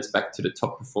 it returns back to the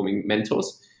top performing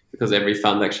mentors, because every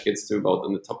fund actually gets to vote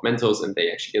on the top mentors and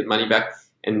they actually get money back.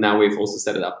 And now we've also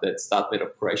set it up that StartMate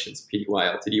Operations Pty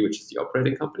Ltd, which is the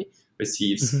operating company,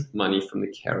 receives money from the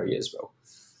carry as well.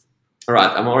 All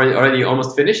right, I'm already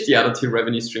almost finished. The other two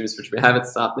revenue streams which we have at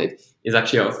StartMate is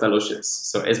actually our fellowships.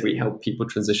 So as we help people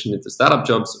transition into startup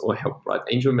jobs or help bright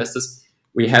angel investors,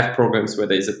 we have programs where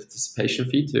there's a participation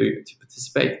fee to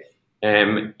participate.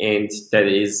 And that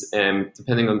is,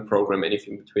 depending on the program,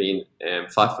 anything between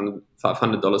 $500 to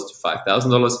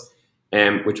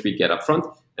 $5,000, which we get up front.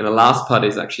 And the last part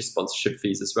is actually sponsorship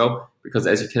fees as well, because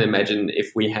as you can imagine,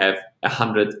 if we have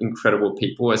 100 incredible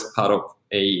people as part of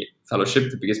a fellowship,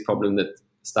 the biggest problem that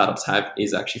startups have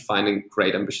is actually finding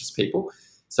great, ambitious people.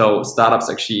 So startups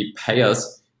actually pay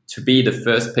us to be the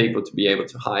first people to be able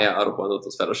to hire out of one of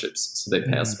those fellowships. So they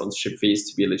pay us sponsorship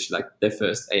fees to be literally like their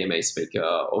first AMA speaker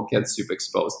or get super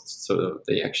exposed. So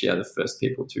they actually are the first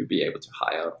people to be able to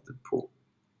hire out of the pool.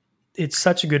 It's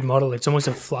such a good model. It's almost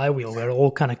a flywheel where it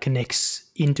all kind of connects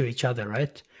into each other,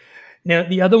 right? Now,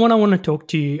 the other one I want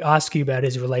to ask you about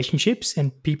is relationships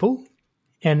and people.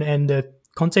 And the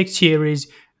context here is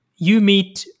you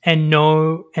meet and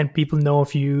know, and people know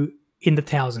of you in the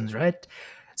thousands, right?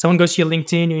 Someone goes to your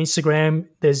LinkedIn, your Instagram,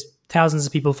 there's thousands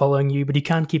of people following you, but you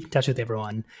can't keep in touch with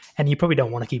everyone. And you probably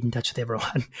don't want to keep in touch with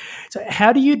everyone. So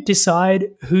how do you decide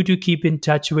who to keep in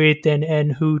touch with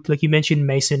and who, like you mentioned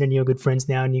Mason and you're good friends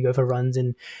now and you go for runs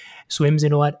and swims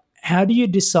and all that. How do you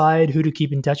decide who to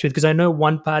keep in touch with? Because I know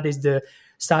one part is the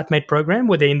StartMate program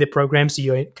where they're in the program, so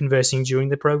you're conversing during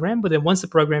the program. But then once the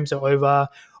programs are over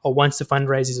or once the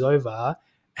fundraise is over,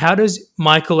 how does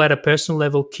Michael at a personal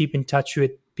level keep in touch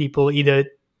with people? Either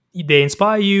they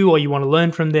inspire you or you want to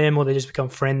learn from them or they just become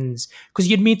friends? Because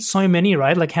you'd meet so many,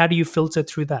 right? Like, how do you filter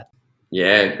through that?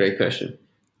 Yeah, great question.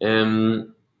 I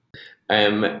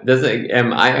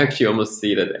actually almost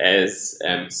see that as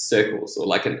circles or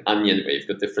like an onion where you've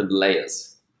got different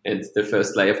layers. And the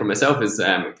first layer for myself is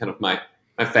kind of my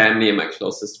family and my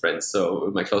closest friends. So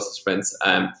with my closest friends,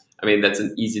 I mean, that's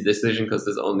an easy decision because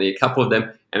there's only a couple of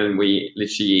them. And we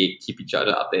literally keep each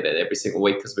other updated every single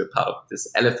week because we're part of this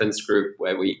elephants group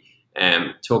where we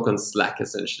talk on Slack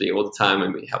essentially all the time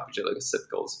and we help each other set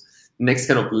goals. The next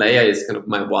kind of layer is kind of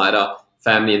my wider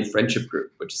family and friendship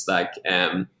group, which is like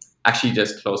actually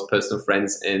just close personal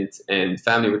friends and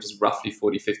family, which is roughly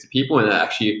 40, 50 people. And I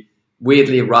actually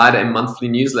weirdly write a monthly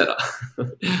newsletter.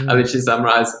 I literally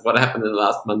summarize what happened in the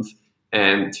last month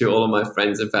to all of my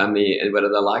friends and family, and whether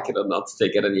they like it or not, they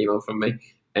get an email from me.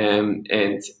 And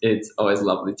it's always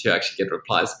lovely to actually get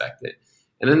replies back there.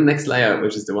 And then the next layer,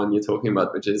 which is the one you're talking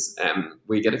about, which is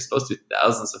we get exposed to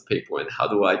thousands of people, and how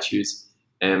do I choose,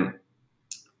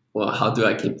 how do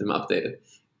I keep them updated?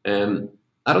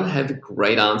 I don't have a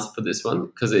great answer for this one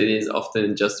because it is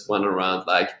often just one around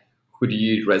like, who do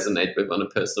you resonate with on a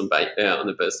personal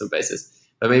basis?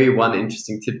 But maybe one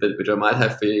interesting tidbit which I might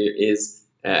have for you is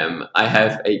I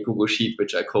have a Google Sheet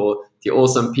which I call the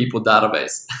Awesome People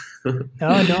Database. Oh,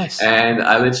 nice. And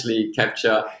I literally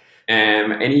capture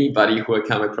anybody who I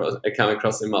come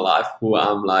across in my life who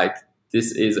I'm like,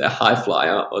 this is a high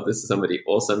flyer or this is somebody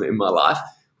awesome in my life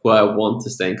who I want to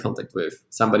stay in contact with,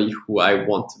 somebody who I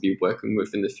want to be working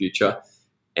with in the future.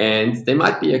 And they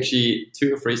might be actually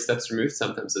 2 or 3 steps removed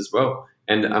sometimes as well.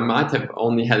 And I might have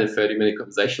only had a 30-minute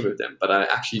conversation with them, but I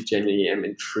actually genuinely am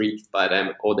intrigued by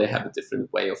them, or they have a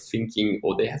different way of thinking,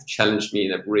 or they have challenged me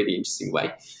in a really interesting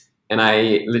way. And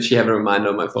I literally have a reminder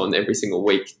on my phone every single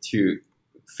week to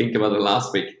think about the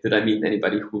last week. Did I meet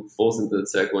anybody who falls into the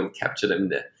circle and capture them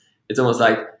there? It's almost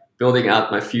like building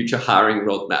out my future hiring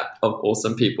roadmap of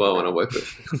awesome people I want to work with.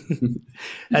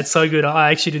 That's so good.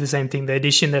 I actually do the same thing. The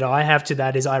addition that I have to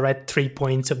that is I write 3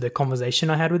 points of the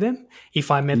conversation I had with them if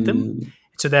I met them.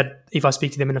 So that if I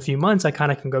speak to them in a few months, I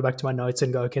kind of can go back to my notes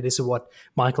and go, okay, this is what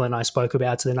Michael and I spoke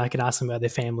about. So then I can ask them about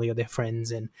their family or their friends.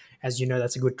 And as you know,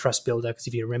 that's a good trust builder because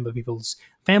if you remember people's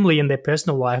family and their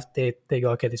personal life, they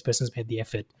go, okay, this person's made the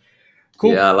effort.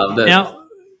 Cool. Yeah, I love that. Now,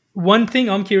 one thing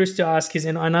I'm curious to ask is,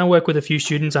 and I work with a few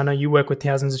students, I know you work with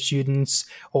thousands of students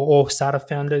or startup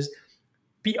founders.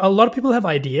 A lot of people have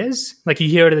ideas. Like you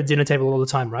hear it at the dinner table all the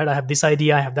time, right? I have this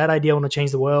idea, I have that idea, I want to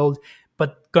change the world.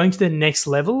 But going to the next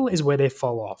level is where they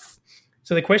fall off.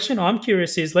 So the question I'm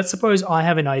curious is, let's suppose I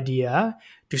have an idea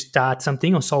to start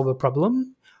something or solve a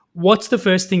problem. What's the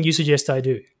first thing you suggest I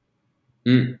do?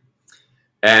 Mm.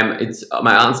 It's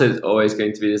my answer is always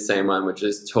going to be the same one, which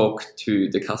is talk to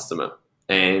the customer.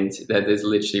 And that is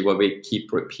literally what we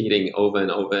keep repeating over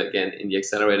and over again in the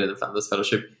Accelerator and the Founders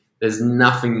Fellowship. There's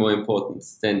nothing more important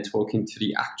than talking to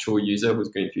the actual user who's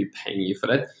going to be paying you for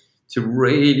that, to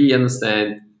really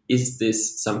understand, is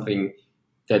this something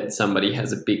that somebody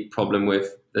has a big problem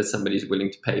with, that somebody's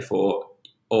willing to pay for,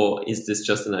 or is this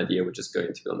just an idea which is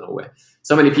going to go nowhere?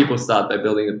 So many people start by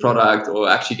building a product or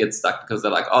actually get stuck because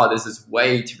they're like, oh, this is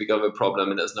way too big of a problem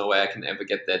and there's no way I can ever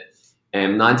get that.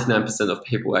 And 99% of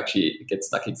people actually get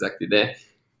stuck exactly there.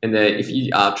 And if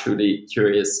you are truly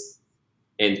curious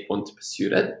and want to pursue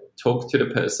that, talk to the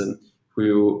person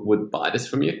who would buy this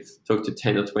from you, talk to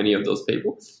 10 or 20 of those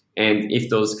people. And if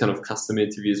those kind of custom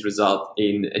interviews result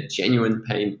in a genuine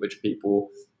pain, which people,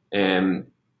 like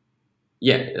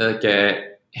a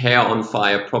hair on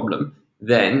fire problem,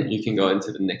 then you can go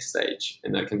into the next stage.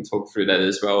 And I can talk through that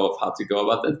as well of how to go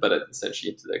about that, but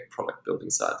essentially into the product building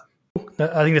side.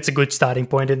 I think that's a good starting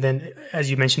point. And then, as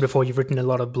you mentioned before, you've written a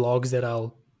lot of blogs that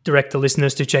I'll direct the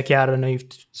listeners to check out. I know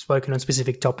you've spoken on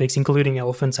specific topics, including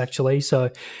elephants, actually.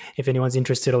 So if anyone's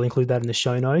interested, I'll include that in the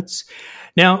show notes.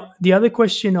 Now, the other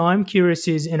question I'm curious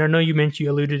is, and I know you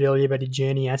alluded earlier about your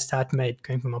journey at StartMate,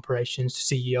 going from operations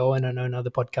to CEO, and I know in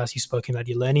other podcasts you've spoken about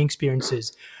your learning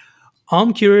experiences.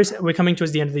 I'm curious, we're coming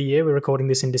towards the end of the year. We're recording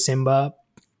this in December.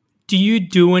 Do you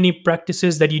do any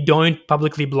practices that you don't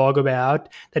publicly blog about,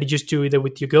 that you just do either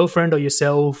with your girlfriend or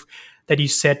yourself, that you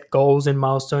set goals and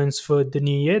milestones for the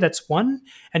new year? That's one.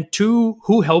 And two,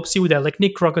 who helps you with that? Like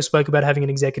Nick Crocker spoke about having an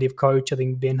executive coach. I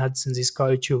think Ben Hudson's his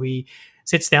coach who he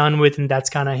sits down with, and that's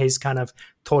kind of his kind of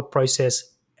thought process.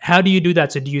 How do you do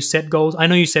that? So do you set goals? I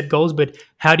know you set goals, but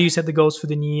how do you set the goals for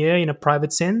the new year in a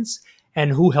private sense?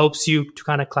 And who helps you to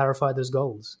kind of clarify those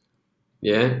goals?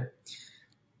 Yeah.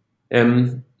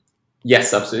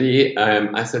 Yes, absolutely.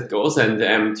 I set goals, and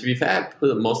to be fair, I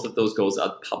put most of those goals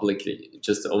out publicly,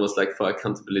 just almost like for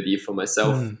accountability for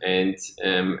myself. And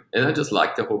I just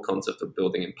like the whole concept of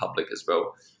building in public as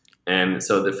well.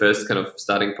 So the first kind of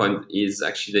starting point is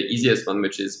actually the easiest one,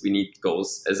 which is we need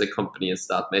goals as a company at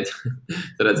StartMate.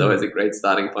 So that's always a great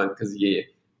starting point because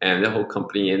the whole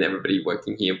company and everybody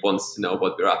working here wants to know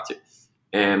what we're up to.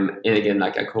 And again,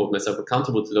 like I hold myself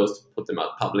accountable to those to put them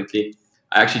out publicly.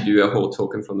 I actually do a whole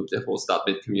token from the whole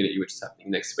StartMate community, which is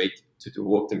happening next week, to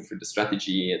walk them through the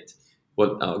strategy and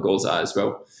what our goals are as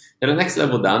well. And the next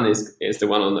level down is the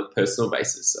one on a personal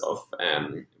basis of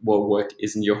what work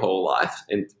is in your whole life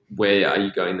and where are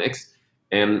you going next.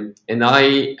 And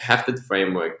I have that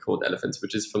framework called Elephants,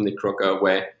 which is from Nick Crocker,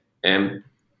 where I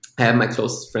have my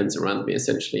closest friends around me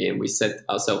essentially, and we set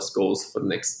ourselves goals for the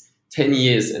next 10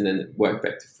 years and then work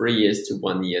back to 3 years to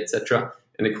 1 year, etc.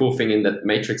 And the cool thing in that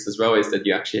matrix as well is that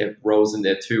you actually have roles in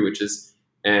there too, which is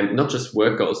not just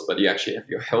work goals, but you actually have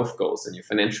your health goals and your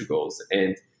financial goals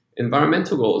and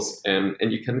environmental goals. And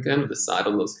you can kind of decide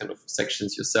on those kind of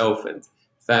sections yourself, and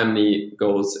family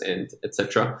goals and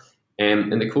etc.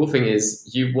 And the cool thing is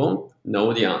you won't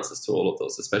know the answers to all of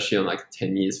those, especially on like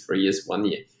 10 years, 3 years, 1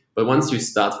 year. But once you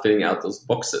start filling out those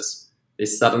boxes, they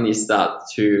suddenly start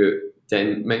to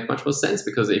then make much more sense,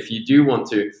 because if you do want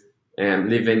to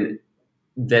live in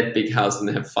that big house and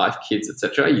have 5 kids,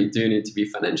 etc., you do need to be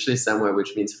financially somewhere,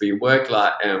 which means for your work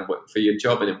life, for your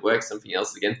job and at work, something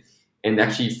else again. And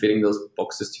actually fitting those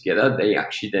boxes together, they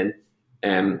actually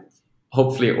then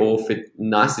hopefully all fit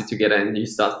nicely together, and you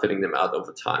start filling them out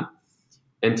over time.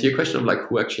 And to your question of like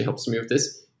who actually helps me with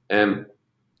this,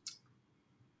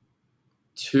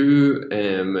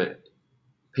 two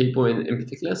people in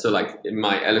particular. So like in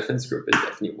my elephants group is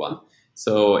definitely one.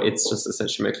 So it's just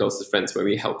essentially my closest friends where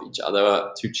we help each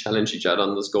other to challenge each other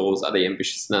on those goals. Are they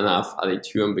ambitious enough? Are they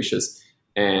too ambitious?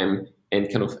 And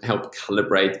kind of help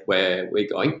calibrate where we're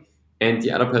going. And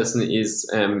the other person is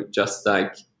just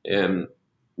like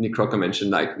Nick Crocker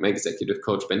mentioned, like my executive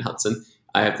coach, Ben Hudson.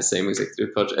 I have the same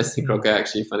executive coach as Nick Crocker,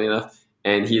 actually, funny enough.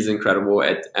 And he's incredible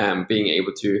at being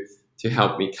able to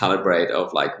help me calibrate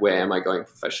of like where am I going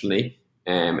professionally,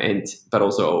 but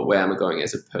also where am I going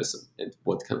as a person, and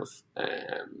what kind of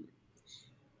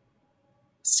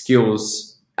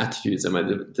skills, attitudes am I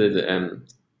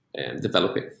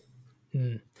developing.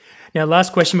 Now,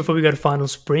 last question before we go to final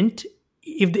sprint.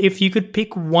 If you could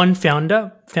pick one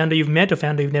founder you've met or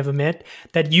founder you've never met,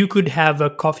 that you could have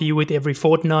a coffee with every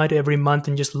fortnight, every month,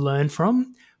 and just learn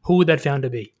from, who would that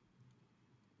founder be?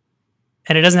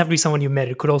 And it doesn't have to be someone you met.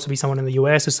 It could also be someone in the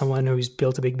US or someone who's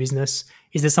built a big business.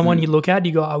 Is there someone you look at,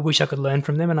 you go, I wish I could learn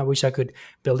from them and I wish I could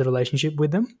build a relationship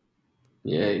with them?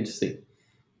 Yeah, interesting.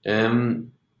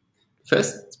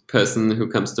 First person who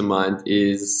comes to mind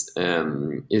is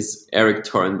Eric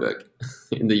Torenberg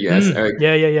in the US. Eric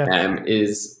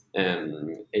is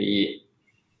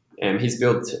he's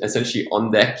built essentially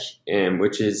On Deck,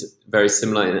 which is very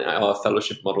similar in our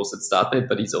fellowship models at StartMate,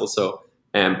 but he's also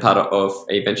part of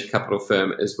a venture capital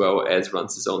firm as well as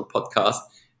runs his own podcast.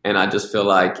 And I just feel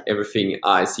like everything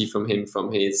I see from him,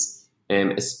 from his,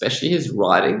 especially his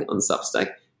writing on Substack,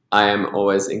 I am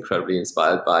always incredibly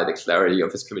inspired by the clarity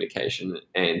of his communication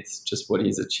and just what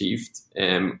he's achieved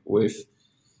with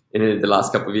in the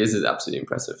last couple of years is absolutely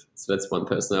impressive. So that's one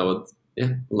person I would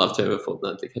love to have a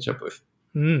fortnight to catch up with.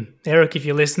 Eric, if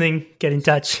you're listening, get in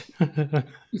touch.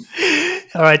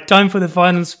 All right, time for the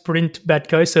final sprint,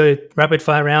 Batko. So rapid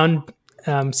fire round,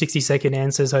 60-second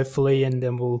answers, hopefully, and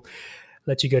then we'll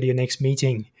let you go to your next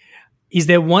meeting. Is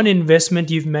there one investment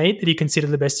you've made that you consider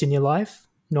the best in your life,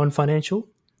 non-financial?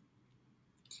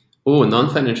 Oh,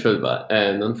 non-financial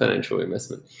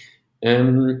investment.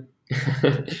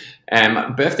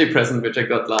 Birthday present, which I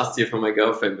got last year from my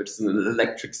girlfriend, which is an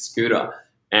electric scooter.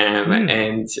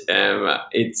 And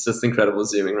it's just incredible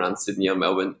zooming around Sydney or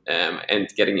Melbourne and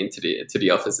getting into the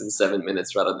office in 7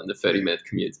 minutes rather than the 30-minute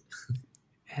commute.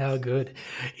 How good.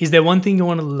 Is there one thing you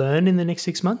want to learn in the next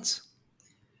 6 months?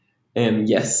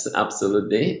 Yes,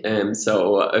 absolutely.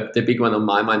 So the big one on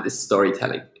my mind is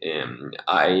storytelling.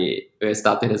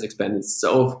 StartMate has expanded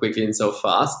so quickly and so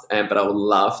fast, but I would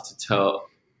love to tell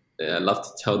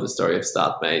the story of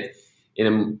StartMate in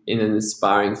an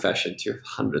inspiring fashion to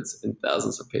hundreds and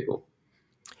thousands of people.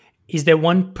 Is there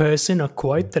one person or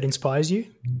quote that inspires you?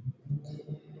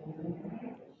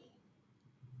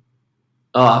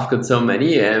 Oh, I've got so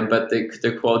many, but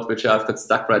the quote which I've got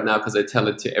stuck right now because I tell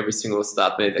it to every single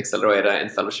StartMate accelerator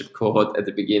and fellowship cohort at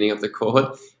the beginning of the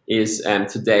cohort is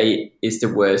today is the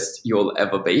worst you'll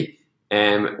ever be,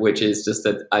 which is just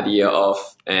that idea of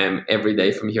every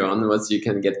day from here onwards you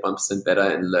can get 1% better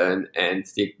and learn, and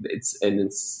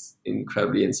it's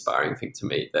incredibly inspiring thing to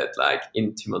me that like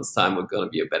in 2 months' time we're going to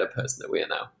be a better person than we are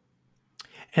now.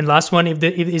 And last one,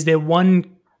 is there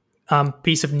one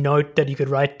piece of note that you could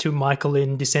write to Michael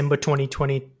in December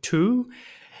 2022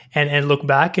 and look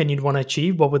back and you'd want to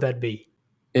achieve, what would that be?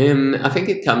 I think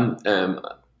it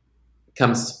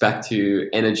comes back to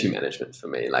energy management for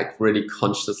me, like really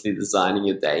consciously designing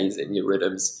your days and your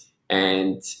rhythms,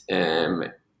 and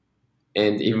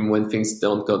even when things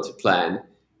don't go to plan,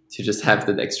 to just have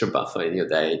that extra buffer in your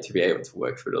day to be able to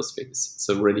work through those things.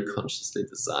 So really consciously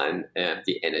design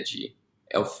the energy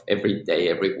of every day,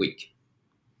 every week.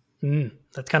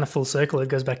 That's kind of full circle. It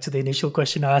goes back to the initial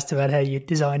question I asked about how you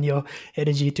design your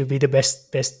energy to be the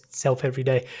best self every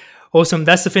day. Awesome.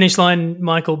 That's the finish line,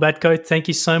 Michael Batko. Thank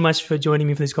you so much for joining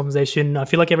me for this conversation. I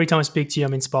feel like every time I speak to you,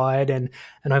 I'm inspired, and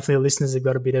hopefully the listeners have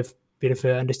got a bit of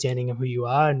an understanding of who you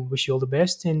are, and wish you all the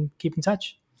best and keep in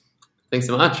touch. Thanks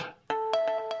so much.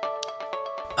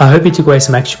 I hope you took away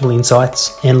some actionable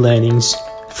insights and learnings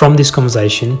from this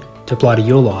conversation to apply to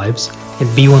your lives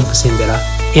and be 1%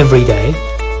 better every day.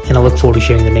 And I look forward to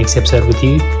sharing the next episode with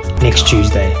you next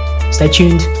Tuesday. Stay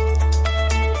tuned.